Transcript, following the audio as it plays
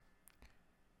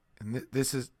And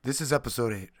this is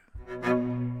episode 8.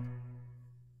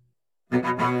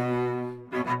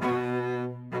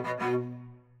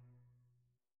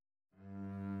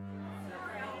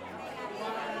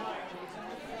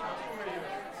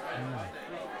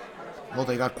 Well,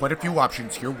 they got quite a few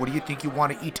options here. What do you think you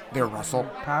want to eat there, Russell?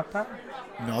 Papa?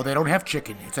 No, they don't have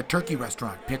chicken. It's a turkey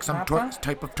restaurant. Pick some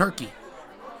type of turkey.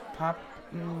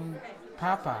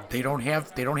 Papa. They don't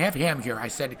have ham here. I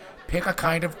said pick a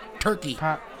kind of turkey.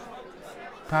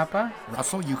 Papa?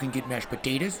 Russell, you can get mashed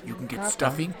potatoes. You can get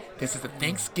stuffing. This is a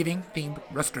Thanksgiving-themed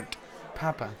restaurant.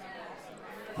 Papa.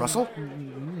 Russell?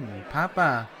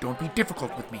 Papa. Don't be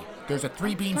difficult with me. There's a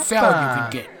 3-bean salad you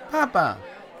can get. Papa.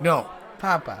 No.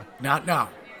 Papa. Not now.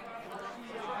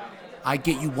 I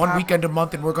get you one weekend a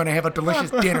month and we're going to have a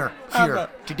delicious dinner here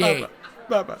today.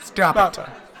 Papa. Stop it.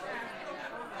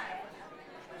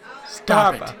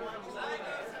 Stop it.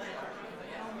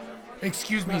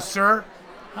 Excuse me, sir.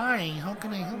 Hi, how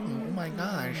can I help you? Oh my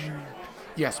gosh.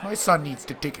 Yes, my son needs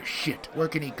to take a shit. Where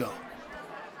can he go?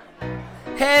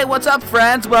 Hey, what's up,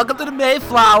 friends? Welcome to the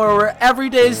Mayflower, where every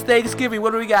day is Thanksgiving.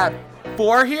 What do we got?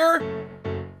 4 here?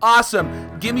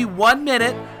 Awesome. Give me 1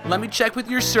 minute. Let me check with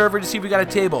your server to see if we got a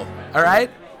table. All right?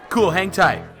 Cool. Hang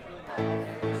tight.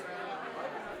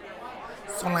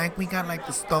 So, like, we got, like,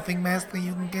 the stuffing mess that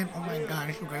you can get. Oh, my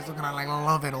gosh, you guys are gonna, like,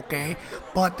 love it, okay?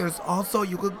 But there's also,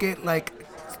 you could get, like,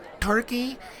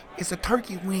 turkey. It's a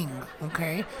turkey wing,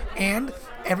 okay? And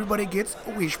everybody gets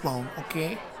a wishbone,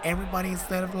 okay? Everybody,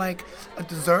 instead of, like, a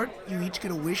dessert, you each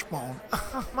get a wishbone.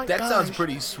 Oh, my gosh. That sounds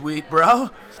pretty sweet, bro.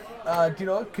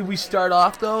 Can we start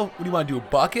off, though? What do you want to do, a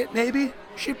bucket, maybe?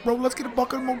 Shit, bro, let's get a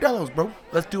bucket of Modelo's, bro.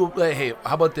 Let's do hey,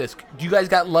 how about this? Do you guys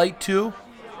got light, too?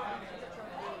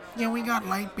 Yeah, we got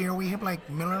light beer. We have, like,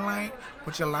 Miller Lite,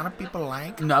 which a lot of people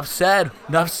like. Enough said.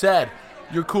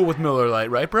 You're cool with Miller Lite,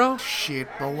 right, bro? Shit,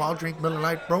 bro, I'll drink Miller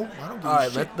Lite, bro. I don't give All a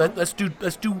right, shit.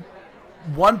 let's do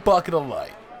 1 bucket of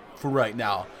light for right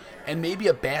now, and maybe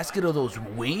a basket of those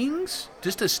wings,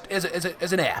 just as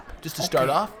an app, just to start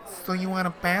off. So you want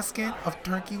a basket of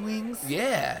turkey wings?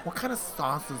 Yeah. What kind of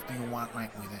sauces do you want,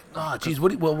 like, with it? Oh, geez.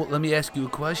 Well, let me ask you a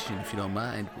question, if you don't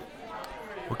mind.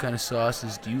 What kind of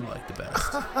sauces do you like the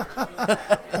best?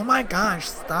 Oh my gosh,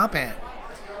 stop it.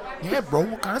 Yeah, bro,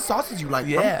 what kind of sauces you like,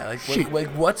 bro? Yeah, Shit.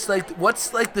 what's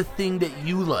the thing that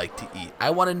you like to eat? I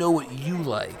want to know what you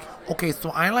like. Okay, so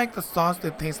I like the sauce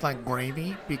that tastes like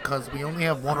gravy because we only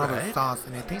have one other Alright. sauce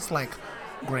and it tastes like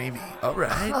gravy. All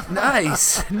right.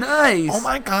 Nice. Oh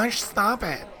my gosh, stop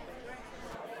it.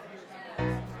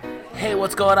 Hey,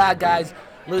 what's going on, guys?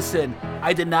 Listen,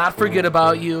 I did not forget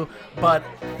about you, but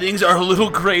things are a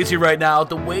little crazy right now.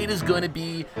 The wait is going to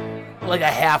be like a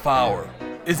half hour.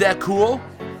 Is that cool?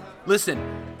 Listen,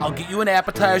 I'll get you an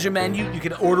appetizer menu. You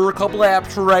can order a couple apps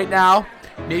for right now.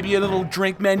 Maybe a little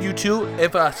drink menu too.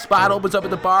 If a spot opens up at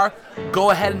the bar,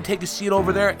 go ahead and take a seat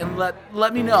over there and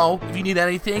let me know if you need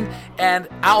anything, and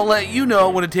I'll let you know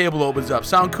when a table opens up.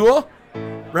 Sound cool?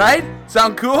 Right?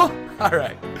 Sound cool? All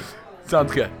right.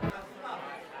 Sounds good.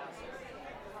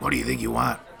 What do you think you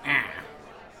want?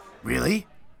 Really?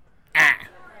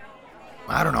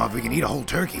 I don't know if we can eat a whole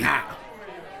turkey.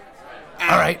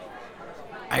 All right.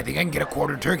 I think I can get a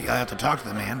quarter turkey. I'll have to talk to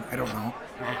the man. I don't know.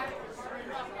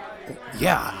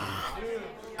 Yeah.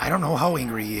 I don't know how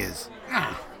angry he is.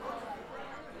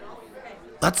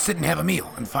 Let's sit and have a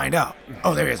meal and find out.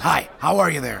 Oh, there he is. Hi. How are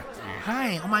you there?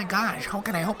 Hi. Oh my gosh. How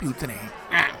can I help you today?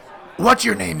 What's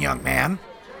your name, young man?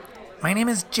 My name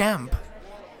is Jemp.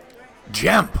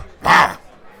 Jemp? Wow.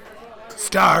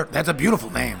 Star, that's a beautiful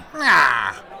name.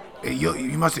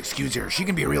 You must excuse her. She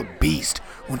can be a real beast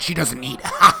when she doesn't eat.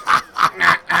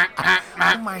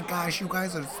 Oh my gosh, you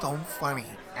guys are so funny.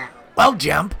 Well,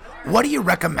 Jemp, what do you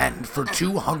recommend for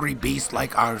 2 hungry beasts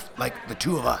like the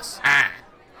 2 of us?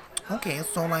 Okay,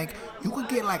 so like you could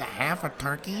get like a half a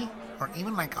turkey or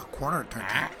even like a quarter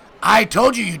turkey. I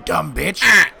told you, you dumb bitch.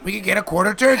 We could get a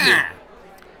quarter turkey.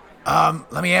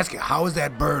 Let me ask you, how is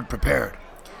that bird prepared?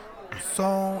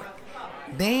 So,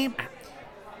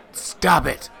 stop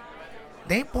it.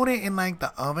 They put it in like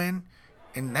the oven,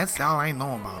 and that's all I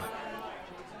know about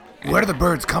it. Where do the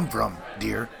birds come from,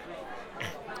 dear?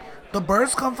 The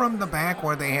birds come from the back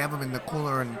where they have them in the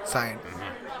cooler inside.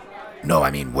 No,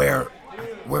 I mean where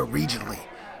regionally.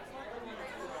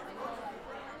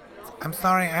 I'm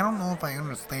sorry, I don't know if I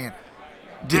understand.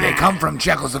 Do they come from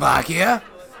Czechoslovakia?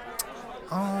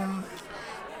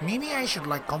 Maybe I should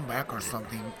like come back or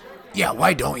something. Yeah,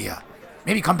 why don't you?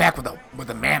 Maybe come back with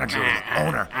the manager or the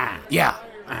owner. Yeah,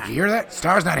 you hear that?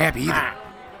 Star's not happy either.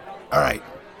 All right,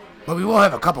 but we will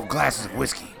have a couple glasses of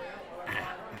whiskey.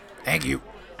 Thank you.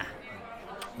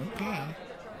 Okay.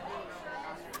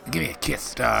 Give me a kiss,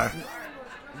 Star.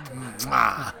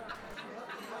 Mwah.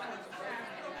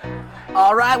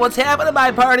 All right, what's happening,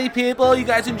 my party people? You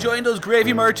guys enjoying those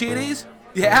gravy martinis?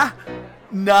 Yeah?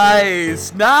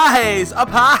 Nice. Up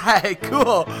high.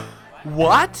 Cool.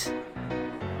 What?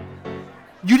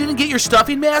 You didn't get your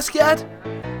stuffing mask yet?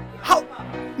 How?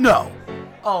 No.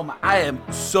 Oh my, I am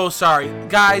so sorry.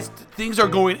 Guys, things are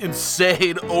going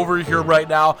insane over here right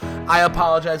now. I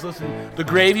apologize. Listen, the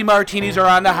gravy martinis are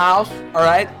on the house, all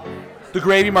right? The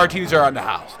gravy martinis are on the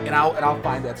house, and I'll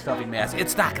find that stuffing mask.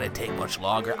 It's not gonna take much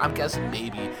longer. I'm guessing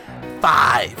maybe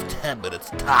 5-10 minutes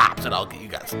tops, and I'll get you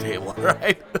guys a table, all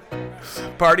right?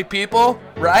 Party people,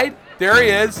 right? There he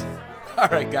is. All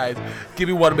right, guys, give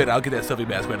me 1 minute. I'll get that stuffing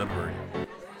mask right under her.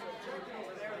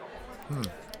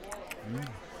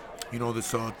 You know,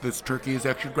 this turkey is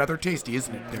actually rather tasty,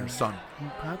 isn't it, there, son?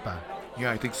 Papa.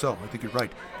 Yeah, I think so. I think you're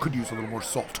right. Could use a little more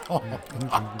salt.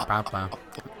 Papa.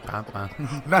 Papa.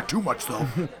 Not too much, though.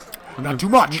 Not too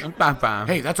much. Papa.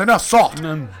 Hey, that's enough salt.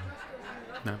 No.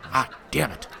 Ah,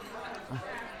 damn it.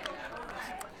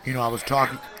 You know, I was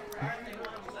talking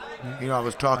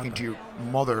to your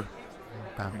mother,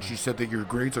 and she said that your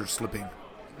grades are slipping.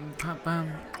 Papa.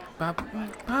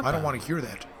 I don't want to hear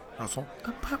that, Russell.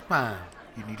 Papa.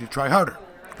 You need to try harder.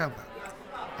 Papa.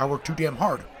 I work too damn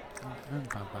hard.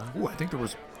 Papa. Ooh, I think there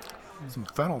was some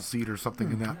fennel seed or something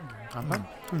in that. Papa.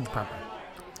 Papa.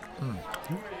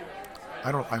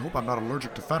 I hope I'm not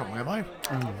allergic to fennel, am I?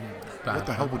 What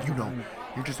the hell would you know?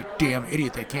 You're just a damn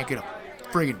idiot that can't get a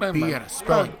friggin' B on a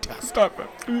spelling test. Papa.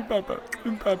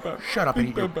 Shut up and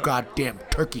eat your goddamn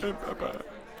turkey.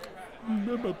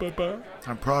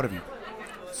 I'm proud of you.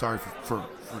 Sorry for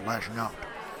lashing out.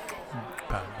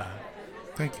 Papa.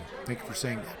 Thank you. Thank you for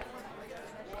saying that.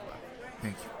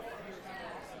 Thank you.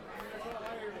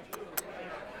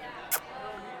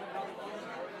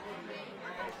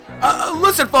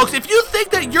 Listen, folks, if you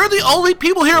think that you're the only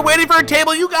people here waiting for a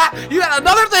table, you got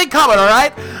another thing coming, all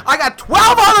right? I got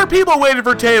 12 other people waiting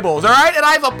for tables, all right? And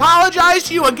I've apologized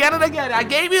to you again and again. I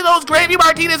gave you those gravy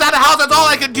martinis out of the house. That's all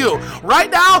I could do. Right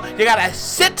now, you gotta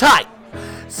sit tight.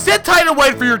 Sit tight and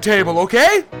wait for your table,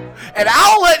 okay? And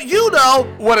I'll let you know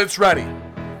when it's ready.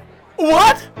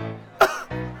 What?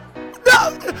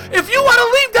 No, if you want to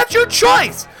leave, that's your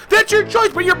choice. That's your choice,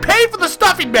 but you're paying for the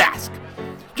stuffing mask.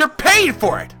 You're paying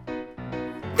for it.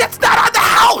 That's not on the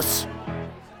house.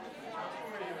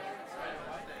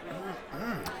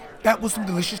 That was some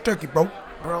delicious turkey, bro.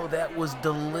 Bro, that was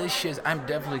delicious. I'm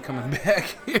definitely coming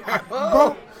back here.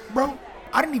 Bro,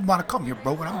 I didn't even want to come here,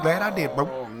 bro, and I'm glad I did, bro.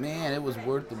 Oh, man, it was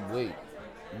worth the wait.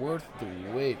 Worth the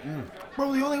wait.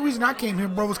 Bro, the only reason I came here,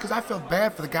 bro, was because I felt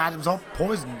bad for the guy that was all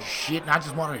poisoned and shit, and I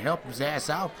just wanted to help his ass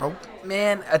out, bro.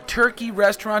 Man, a turkey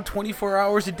restaurant 24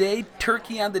 hours a day,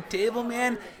 turkey on the table,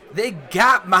 man. They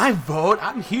got my vote.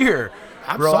 I'm here.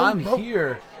 I'm bro, sold, I'm bro.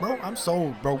 here. Bro, I'm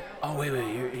sold, bro. Oh, wait.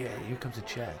 Here comes a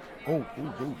check. Oh,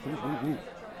 ooh.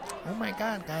 Oh my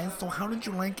God, guys. So how did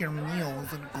you like your meal?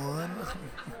 Was it good?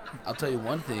 I'll tell you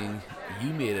one thing.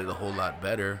 You made it a whole lot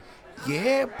better.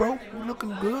 Yeah, bro. You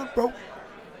looking good, bro.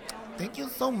 Thank you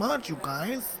so much, you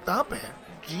guys. Stop it.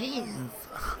 Jeez.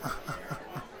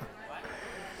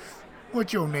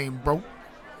 What's your name, bro?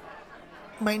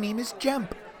 My name is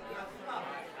Jump.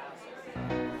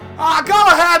 Go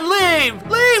ahead, leave.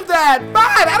 Leave that.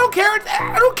 Fine, I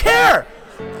don't care.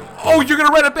 Oh, you're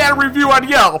gonna write a bad review on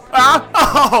Yelp, huh?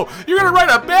 Oh, you're gonna write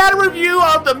a bad review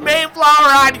of the Mayflower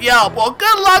on Yelp. Well,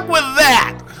 good luck with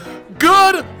that.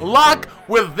 Good luck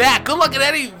at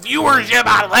any viewership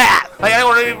out of that. Like, I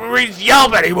don't even read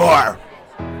Yelp anymore.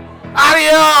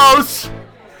 Adios.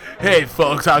 Hey,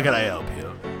 folks, how can I help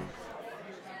you?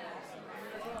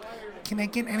 Can I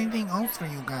get anything else for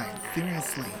you guys?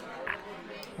 Seriously.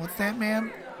 What's that,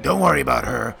 ma'am? Don't worry about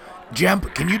her.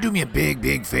 Jemp, can you do me a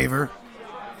big favor?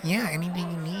 Yeah, anything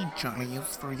you need, Charlie,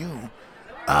 is for you.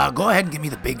 Go ahead and give me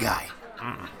the big guy.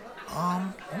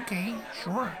 Okay,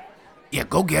 sure. Yeah,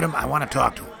 go get him. I want to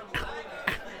talk to him.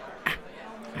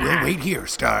 We'll wait here,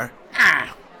 Star.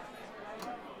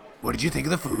 What did you think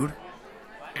of the food?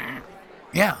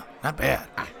 Yeah, not bad.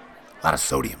 A lot of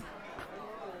sodium.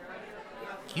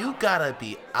 You gotta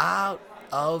be out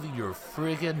of your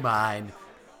friggin' mind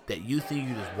that you think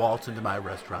you just waltz into my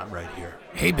restaurant right here.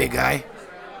 Hey, big guy.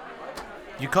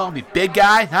 You call me big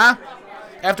guy, huh?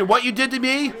 After what you did to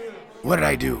me? What did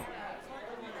I do?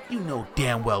 You know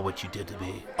damn well what you did to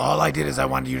me. All I did is I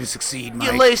wanted you to succeed,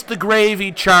 Mike. You laced the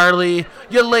gravy, Charlie.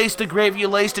 You laced the gravy, you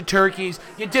laced the turkeys.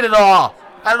 You did it all.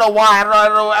 I don't know why.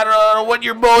 I don't know what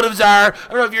your motives are. I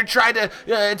don't know if you're trying to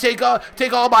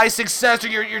take all my success, or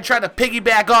you're trying to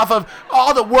piggyback off of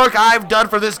all the work I've done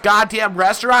for this goddamn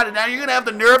restaurant, and now you're gonna have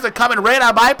the nerve to come and rain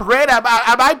on my parade on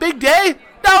my big day?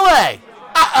 No way.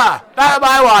 Not on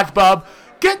my watch, bub.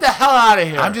 Get the hell out of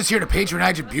here. I'm just here to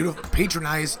patronize a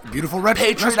beautiful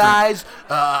restaurant. Patronize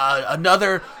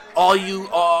another all you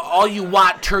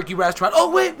want turkey restaurant. Oh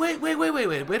wait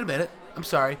a minute. I'm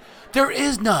sorry. There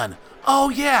is none. Oh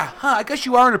yeah, I guess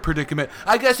you are in a predicament.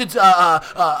 I guess it's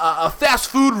a fast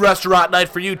food restaurant night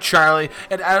for you, Charlie,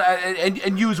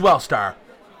 and you as well, Star.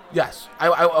 Yes, I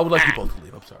would like you both to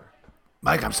leave. I'm sorry.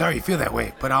 Mike, I'm sorry you feel that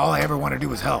way, but all I ever want to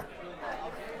do is help.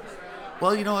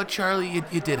 Well, you know what, Charlie?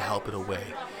 You did help in a way.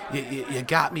 You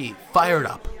got me fired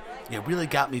up. You really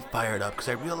got me fired up because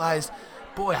I realized,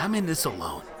 boy, I'm in this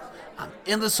alone. I'm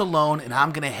in this alone, and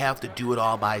I'm going to have to do it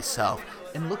all myself.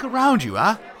 And look around you,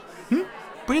 huh?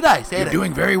 Pretty nice, ain't You're it?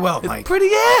 doing very well, It's Mike. pretty,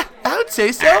 yeah, I would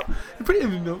say so.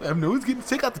 No one's getting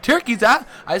sick out the turkeys, huh?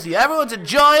 I see everyone's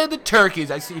enjoying the turkeys.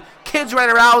 I see kids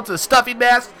running around with the stuffing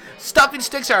masks. Stuffing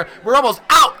sticks we're almost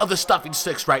out of the stuffing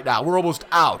sticks right now. We're almost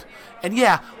out. And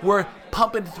yeah, we're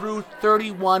pumping through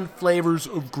 31 flavors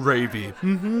of gravy.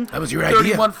 That was your idea.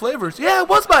 31 flavors. Yeah, it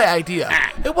was my idea.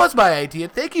 It was my idea.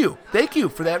 Thank you. Thank you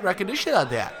for that recognition on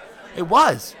that. It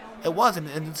was. It was, and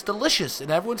it's delicious,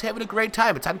 and everyone's having a great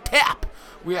time. It's on tap.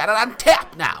 We got it on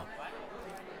tap now.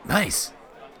 Nice.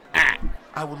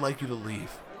 I would like you to leave.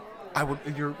 I would.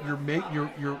 You're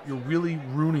really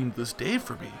ruining this day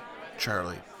for me,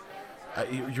 Charlie.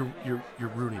 You're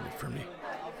ruining it for me.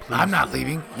 Please. I'm not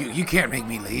leaving. You can't make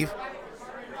me leave.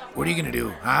 What are you gonna do,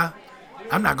 huh?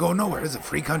 I'm not going nowhere. This is a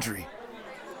free country.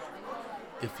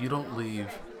 If you don't leave,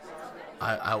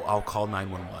 I'll call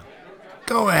 911.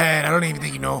 Go ahead. I don't even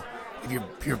think you know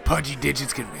if your pudgy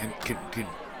digits can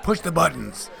push the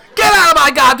buttons. Get out of my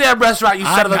goddamn restaurant, you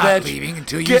son of a bitch! I'm not leaving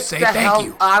until you Get say the thank hell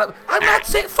you. Out of, I'm not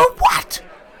saying for what?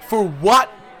 For what,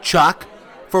 Chuck?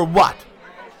 For what?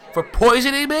 For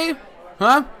poisoning me?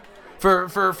 Huh?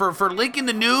 For leaking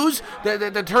the news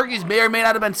that the turkeys may or may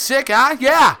not have been sick, huh?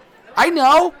 Yeah, I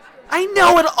know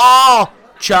it all,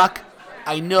 Chuck.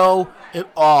 I know it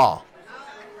all.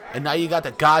 And now you got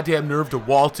the goddamn nerve to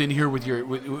waltz in here with your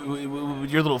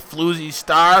little floozy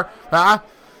Star, huh?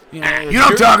 You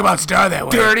don't talk about Star that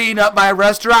way. Dirtying up my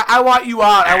restaurant. I want you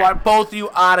out. I want both of you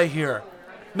out of here.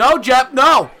 No, Jeff.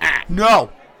 No.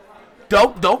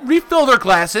 Don't refill their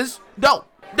glasses. No.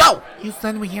 You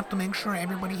said we have to make sure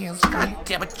everybody has free.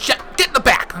 Damn it, Jeff. Get in the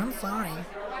back. I'm sorry.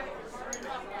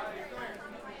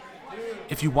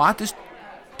 If you want this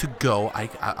to go,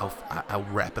 I'll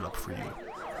wrap it up for you.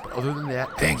 But other than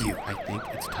that, Thank you. I think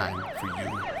it's time for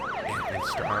you and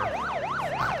Star.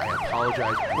 I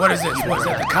apologize. What is this? What is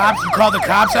that? The cops? You called the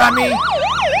cops on me?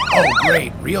 Oh,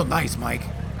 great. Real nice, Mike.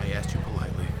 I asked you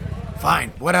politely. Fine.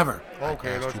 Whatever.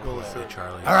 Okay, Asked let's you go. politely,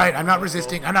 Charlie. All right. I'm not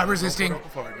resisting.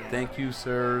 Thank you,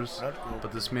 sirs. That's cool.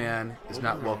 But this man is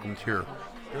not welcomed here.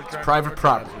 It's private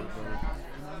property.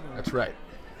 That's right.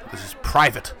 This is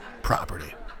private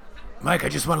property. Mike, I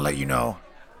just want to let you know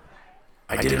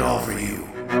I did it all for you.